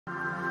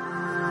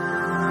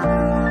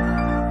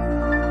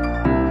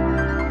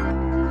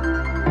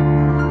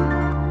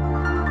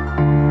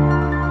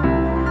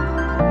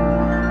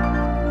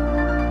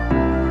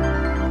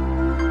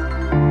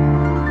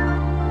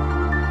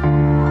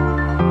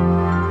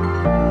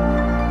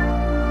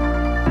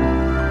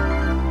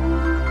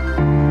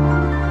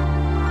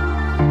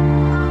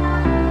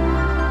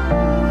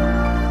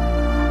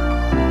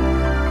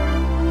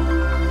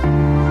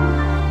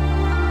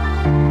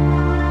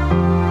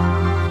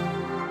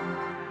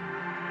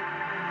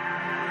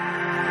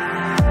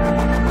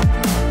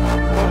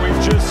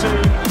just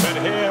seen, but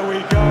here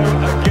we go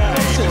again.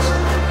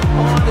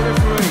 I'm the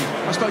referee.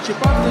 I spoke to you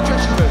both in the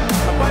dressing room.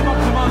 I obey my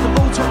commands at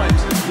all times.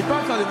 You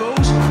both know the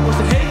rules. Was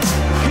the hits,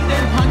 kick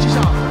them punches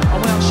up. And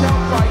when I shout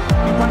break,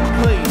 you break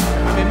clean.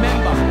 And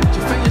remember to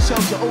defend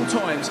yourselves at all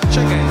times.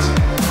 Shake hands.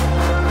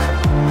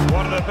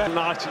 One of the best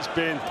nights it's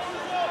been.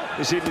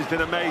 This evening's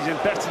been amazing,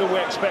 better than we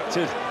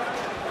expected.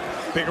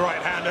 Big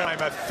right-hander, I'm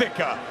a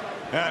thicker,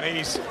 and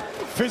he's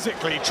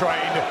physically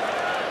trained.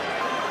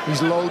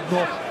 He's loading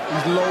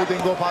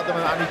up at them,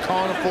 and he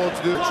can't afford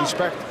to do it.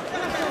 Respect.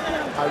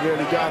 I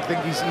really do. I think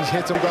he's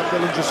hit him, got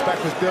Dillian's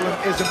respect, because Dillian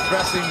isn't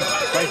pressing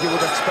like you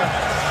would expect.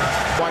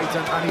 Whyte,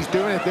 and he's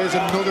doing it. There's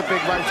another big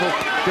right hook.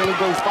 Dillian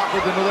goes back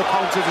with another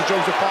counter to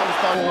Joseph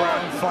Parker's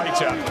All-round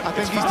fighter. I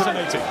think he's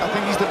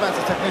the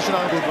better technician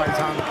on a good right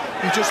hand.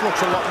 He just looks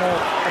a lot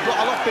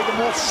bigger,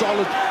 more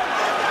solid.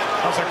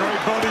 That's a great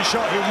body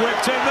shot. He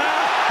whipped in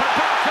there, but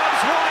back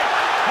comes Whyte,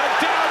 and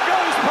down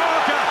goes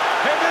Parker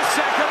in the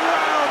second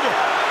round.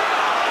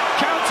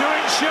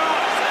 Countering shot.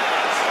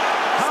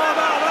 How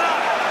about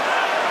that?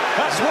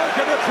 That's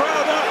woken the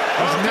crowd up.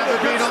 He's never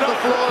been on the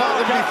floor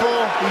like that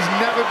before. He's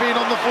never been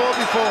on the floor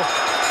before.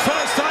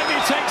 First time he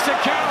takes a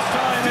count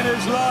time in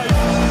his life.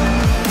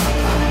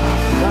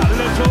 That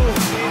little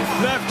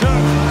left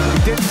hook.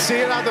 He didn't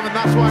see it, Adam, and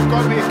that's why I've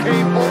got to be a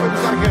came up. It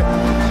was like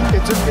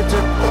it's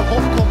a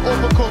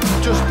uppercut.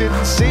 He just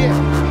didn't see it.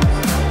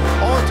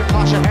 Oh, it's a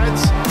clash of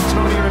heads. It's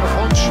not even a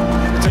punch.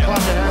 It's a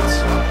clash of heads.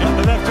 Yeah,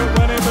 the left hook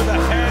went in with the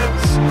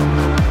heads.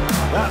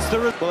 That's the.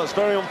 Well, it's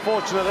very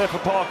unfortunate there for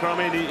Parker. I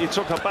mean, he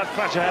took a bad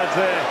clash of heads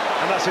there,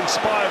 and that's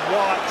inspired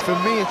Whyte. For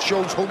me, it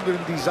shows hunger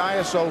and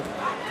desire, so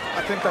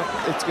I think that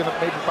it's going to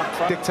maybe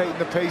backfire. Dictating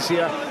the pace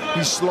here.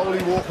 He's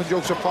slowly walking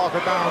Joseph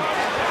Parker down.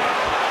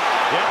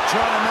 Yeah,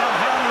 trying to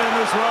manhandle him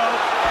as well,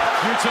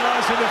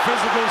 utilising the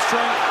physical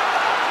strength.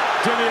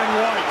 Dillian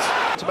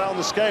Whyte. It's about on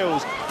the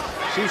scales.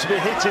 Seems to be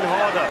hitting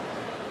harder.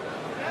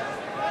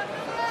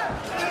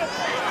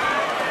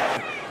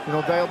 You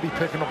know, they'll be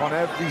picking up on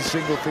every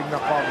single thing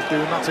that Parker's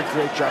doing. That's a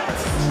great job.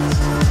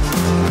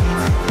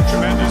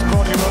 Tremendous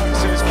body work,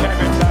 says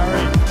Kevin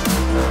Barry.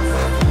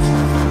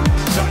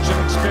 Such an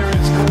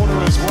experienced corner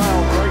as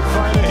well. Great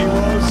fighter he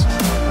was.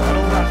 And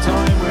all that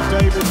time with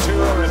David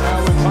Tour and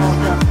now with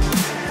Parker.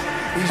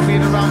 He's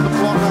been around the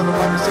block, and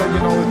like I said,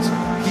 you know,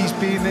 he's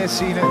been there,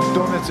 seen it, and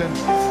done it, and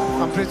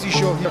I'm pretty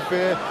sure he's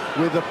fair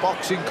where the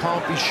boxing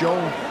can't be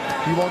shown.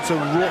 He wants a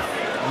rough,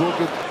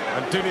 rugged.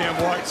 And Dillian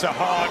Whyte's a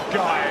hard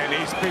guy, and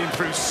he's been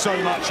through so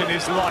much in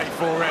his life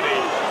already.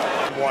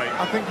 Whyte.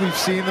 I think we've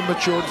seen the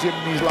maturity in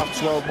these last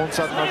 12 months,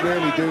 and I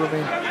really do. I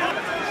mean,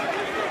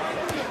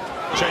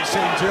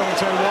 chasing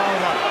Deontay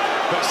Wilder,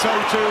 but so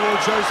too will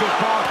Joseph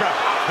Parker,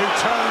 who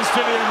turns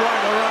Dillian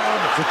Whyte around.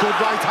 It's a good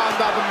right hand,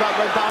 Adam, that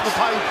went down the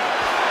pipe.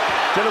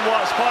 Dillian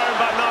Whyte's firing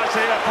back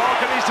nicely here.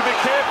 Parker needs to be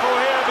careful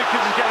here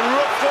because he's getting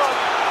roughed up.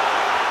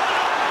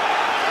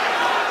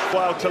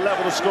 Well, to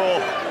level the score.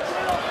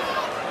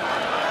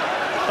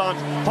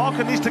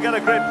 Parker needs to get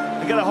a grip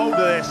and get a hold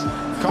of this.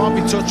 Can't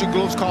be touching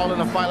gloves, calling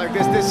a fight like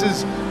this. This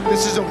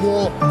is a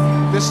war.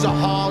 This is a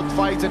hard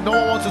fight, and no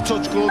one wants to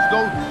touch gloves.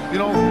 No, you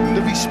know,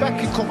 the respect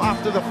can come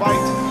after the fight.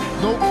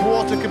 No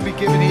quarter can be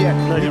given here.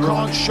 No, you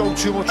can't show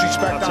too much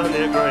respect. I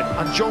totally agree.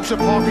 And Joseph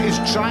Parker is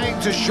trying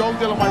to show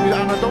Dillian Whyte,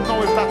 and I don't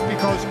know if that's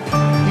because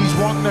he's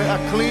won a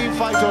clean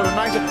fight or a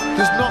nice.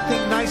 There's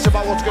nothing nice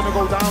about what's going to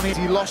go down here.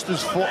 He lost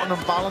his footing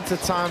and balance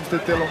at times to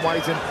Dillian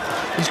Whyte, and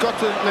he's got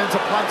to learn to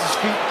plant his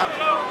feet.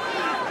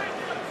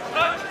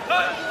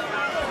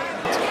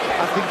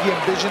 I think he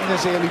envisioned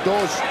this early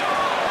doors.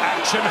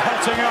 Action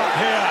hotting up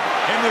here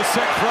in the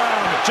sixth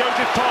round.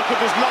 Joseph Parker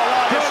does not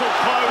like this up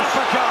close.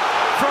 Uppercut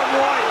from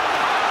Whyte.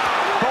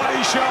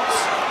 Body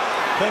shots.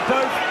 They're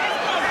both.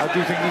 I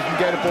do think he can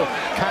get it, but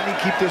can he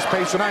keep this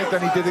pace tonight than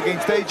he did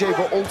against AJ?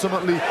 But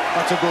ultimately,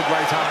 that's a good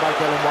right hand by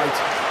Dillian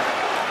Whyte.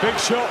 Big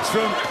shots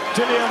from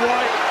Dillian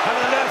Whyte and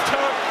a left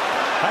hook.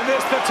 And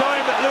this the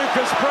time that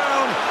Lucas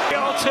Brown. The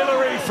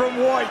artillery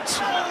from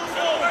Whyte.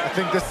 I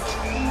think this.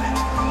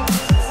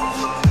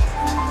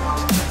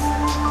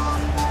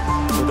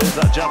 There's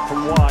that jab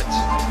from Whyte,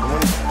 and when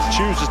he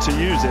chooses to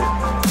use it,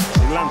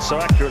 he lands so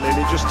accurately, and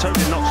he just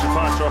totally knocks the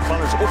fighter off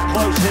balance. Up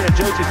close here,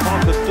 Joseph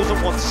Parker doesn't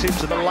want to seem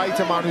to the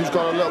lighter man who's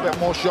got a little bit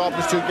more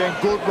sharpness to the game.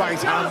 Good right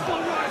hand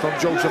from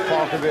Joseph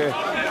Parker there.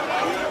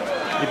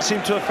 It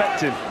seemed to affect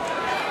him.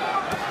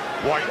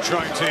 Whyte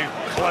trying to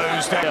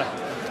close down.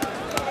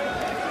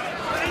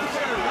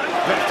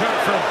 Left hook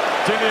from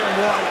Dillian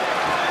Whyte.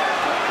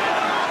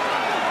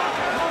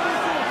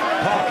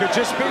 Parker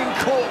just being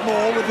caught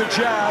more with the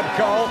jab,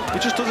 Cole. He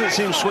just doesn't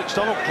seem switched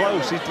on up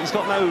close. He's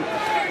got no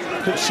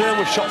concern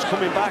with shots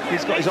coming back.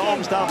 He's got his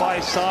arms down by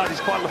his side. He's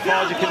quite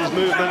lethargic in his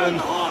movement.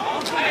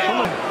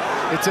 And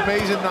it's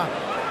amazing that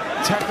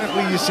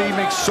technically you see he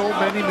makes so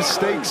many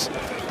mistakes,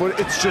 but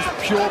it's just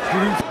pure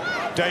brute.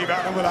 Dave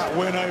Allen with that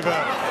win over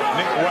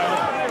Nick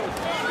Webb.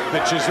 The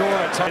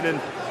Chisora.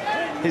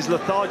 His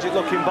lethargic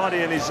looking body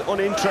and his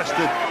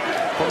uninterested,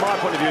 from my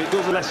point of view, it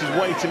does unless he's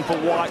waiting for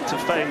Whyte to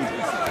fend.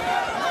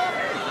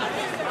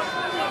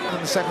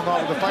 in the second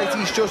half of the fight.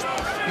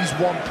 He's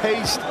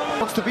one-paced,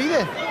 wants to be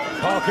there.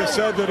 Parker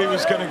said that he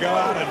was going to go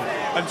out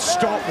and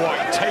stop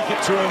Whyte, take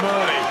it to him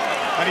early.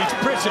 And he's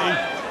pretty,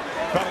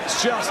 but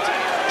it's just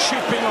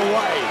chipping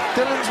away.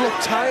 Dillian's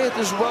looked tired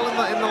as well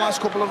in the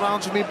last couple of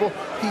rounds for me, but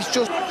he's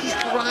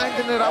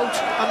grinding it out,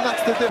 and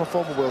that's the difference.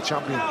 Former world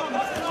champion.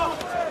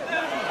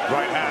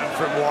 Right hand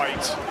from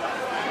Whyte.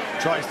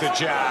 Tries the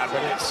jab,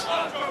 but it's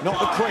not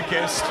the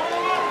quickest.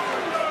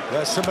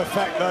 There's some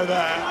effect though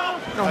there.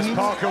 As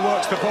Parker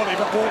works the body,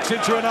 but walks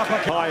into an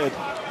uppercut.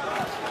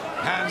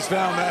 Hands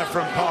down there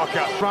from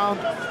Parker. Round,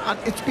 and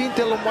it's been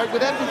Dillian Whyte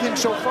with everything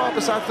so far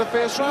besides the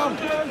first round.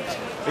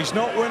 He's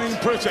not winning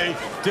pretty,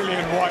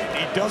 Dillian Whyte.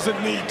 He doesn't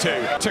need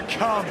to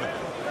come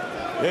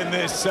in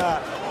this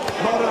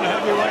modern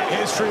heavyweight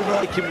history.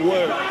 But make him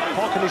work.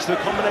 Parker needs to do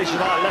a combination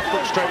of that left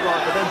hook, straight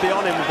right, but then be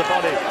on him with the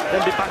body,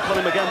 then be back on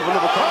him again with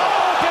another corner.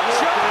 Big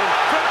shot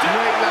from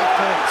Great left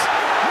hook.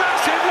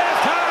 Massive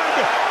left hand.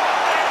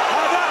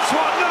 And that's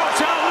what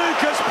knocked out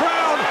Lucas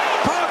Brown.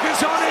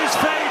 Parker's on his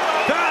feet.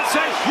 That's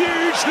a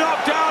huge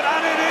knockdown,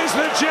 and it is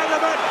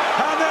legitimate.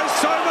 And there's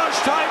so much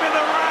time in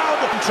the round.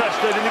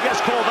 Interested, and he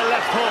gets caught the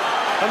left hook,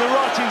 and the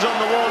writing's on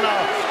the wall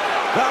now.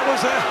 That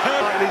was a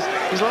hell.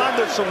 He's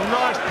landed some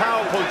nice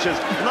power punches,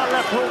 and that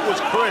left hook was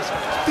crisp.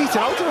 Beat it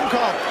out of him,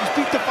 Carl. He's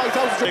beat the fight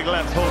out of him. Big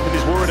left hook, and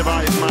he's worried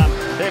about his man.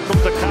 Here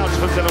comes the counter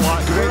from Dillian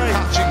Whyte. Great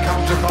catching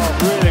counter, Carl.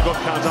 Really good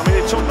counter. I mean,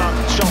 he took that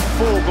shot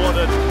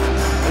full-blooded,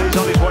 and he's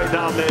on his way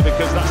down there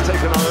because that's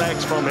taken our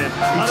legs from him.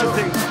 I don't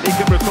think he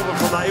can recover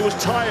from that. He was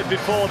tired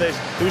before this.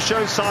 He was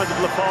showing signs of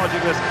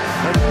lethargicness,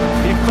 and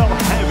he felt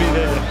heavy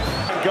there.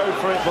 Go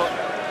for it, but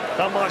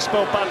that might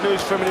spell bad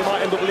news for him, and he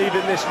might end up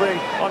leaving this ring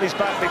on his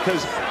back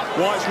because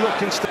Whyte's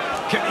looking still.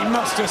 Can he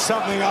muster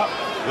something up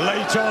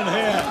late on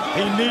here?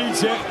 He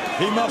needs it.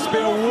 He must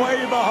be way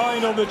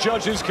behind on the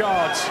judges'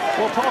 cards.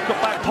 Well,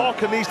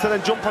 Parker needs to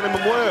then jump on him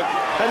and work.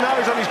 And now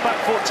he's on his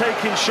back foot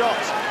taking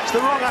shots. It's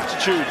the wrong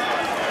attitude.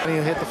 And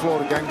he'll hit the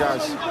floor again,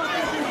 guys.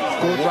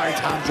 Good right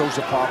hand,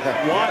 Joseph Parker.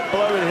 Whyte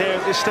blowing here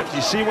at this step.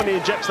 You see when he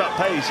injects that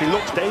pace, he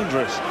looks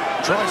dangerous.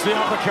 Tries the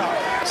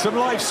uppercut. Some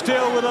life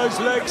still with those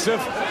legs of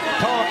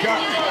Parker.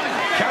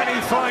 Can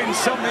he find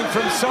something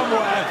from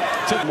somewhere?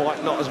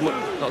 Whyte not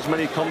as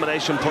many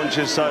combination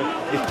punches, so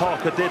if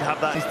Parker did have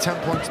that... He's 10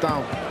 points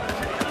down.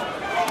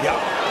 Yeah,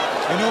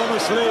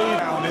 enormous lead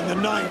down in the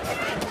 9th.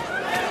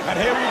 And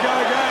here we go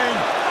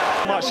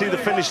again. Might see the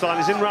finish line.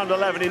 He's in round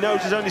 11. He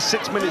knows there's only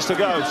 6 minutes to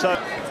go, so...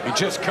 He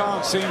just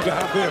can't seem to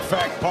have the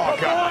effect,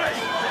 Parker.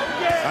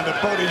 And the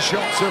body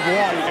shots of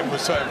Whyte, it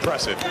was so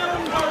impressive.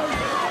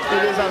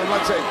 It is, Adam.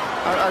 Like I say,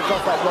 I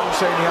got that wrong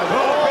saying he had...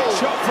 Oh, big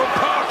shot from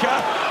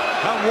Parker.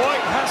 And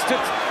Whyte has to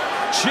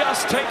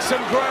just take some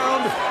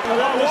ground.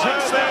 That was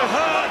Whyte's now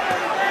hurt.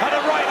 And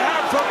a right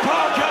hand from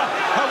Parker.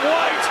 And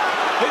Whyte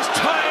is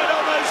tired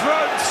on those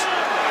ropes.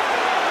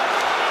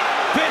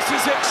 This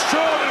is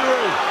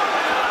extraordinary.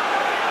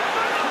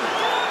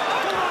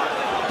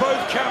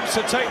 Both camps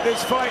to take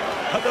this fight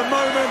at the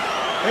moment.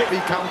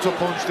 He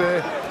counter-punched there.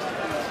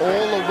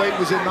 All the weight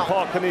was in that.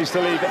 Parker needs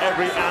to leave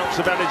every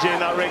ounce of energy in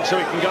that ring so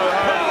he can go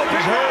home.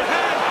 He's hurt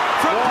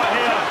from right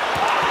here.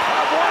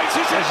 And Whyte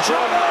is in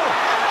trouble.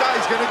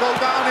 He's going to go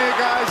down here,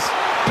 guys.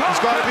 He's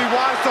got to be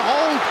wise to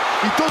hold.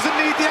 He doesn't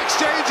need the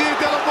exchange here,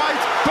 Dillian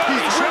Whyte.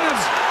 He's winning.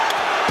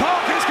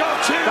 Parker's got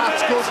 2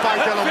 minutes. That's good by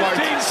Dillian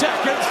Whyte. 15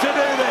 seconds to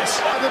do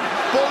this.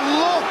 But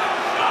look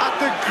at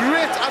the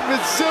grit and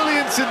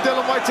resilience in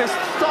Dillian Whyte to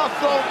start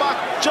throwing back.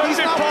 He's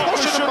now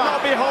Parker pushing should him back.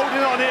 not be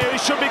holding on here. He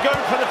should be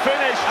going for the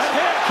finish. And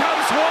here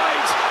comes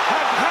Whyte.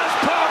 And has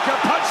Parker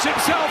punched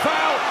himself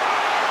out?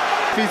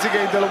 Feet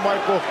again, Dillian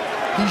Whyte, but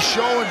he's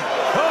showing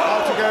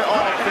how to get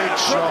off. Big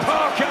shot.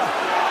 Parker.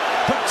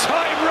 But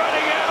time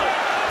running out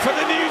for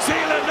the New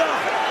Zealander.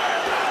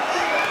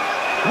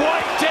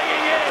 Whyte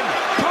digging in.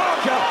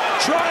 Parker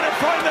trying to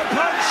find the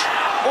punch.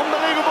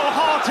 Unbelievable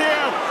heart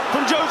here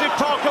from Joseph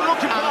Parker.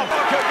 Looking for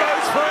Parker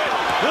goes for it.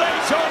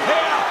 Late on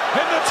here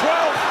in the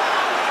 12th.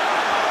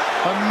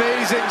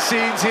 Amazing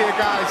scenes here,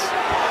 guys.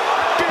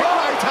 Big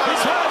right hand.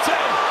 He's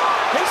hurting.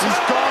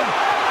 He's gone.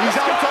 He's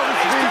out on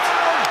his feet.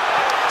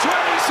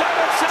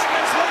 27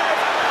 seconds left.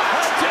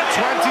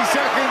 20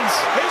 seconds.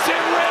 He's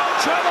in real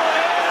trouble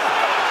here.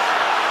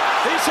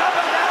 He's up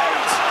at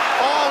 8.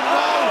 Oh,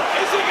 no.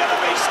 Is he going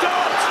to be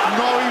stopped?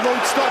 No, he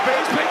won't stop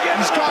it.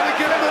 He's got to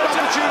give him an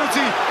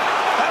opportunity.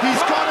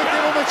 He's got to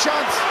give him a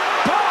chance.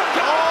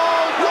 Parker.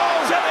 Oh,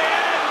 no. To the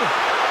end.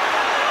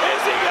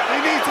 Is he going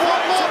to He needs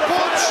one more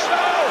punch.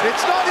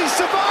 It's not. He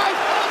survived.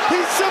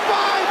 He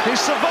survived. He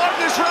survived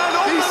this round.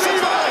 He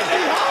survived.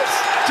 He has.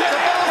 The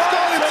ball's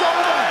gone. It's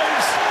over.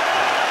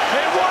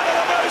 In one of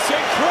the most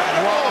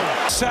incredible,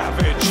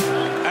 savage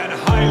and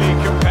highly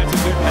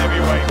competitive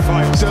heavyweight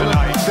fights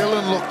tonight.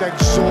 Dillian looked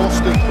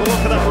exhausted. Well,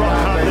 look at that right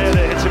hand there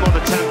that hit him on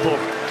the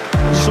temple.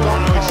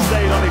 Somehow he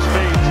stayed on his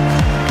feet.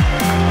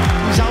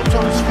 He's out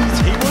on his feet.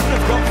 He wouldn't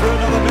have gone for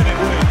another minute,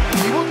 would he?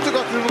 He wouldn't have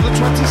got through another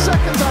 20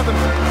 seconds, Adam.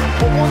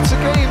 But once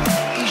again,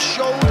 he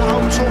showed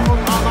how tough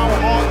and how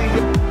hard he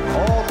hit.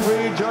 All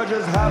 3 judges.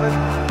 judges have it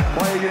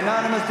by a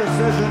unanimous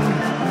decision.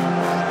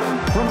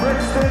 From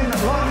Brixton,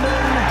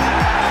 London,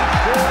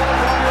 still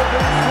one of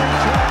the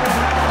champion,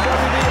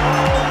 WBO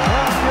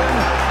champion,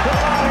 the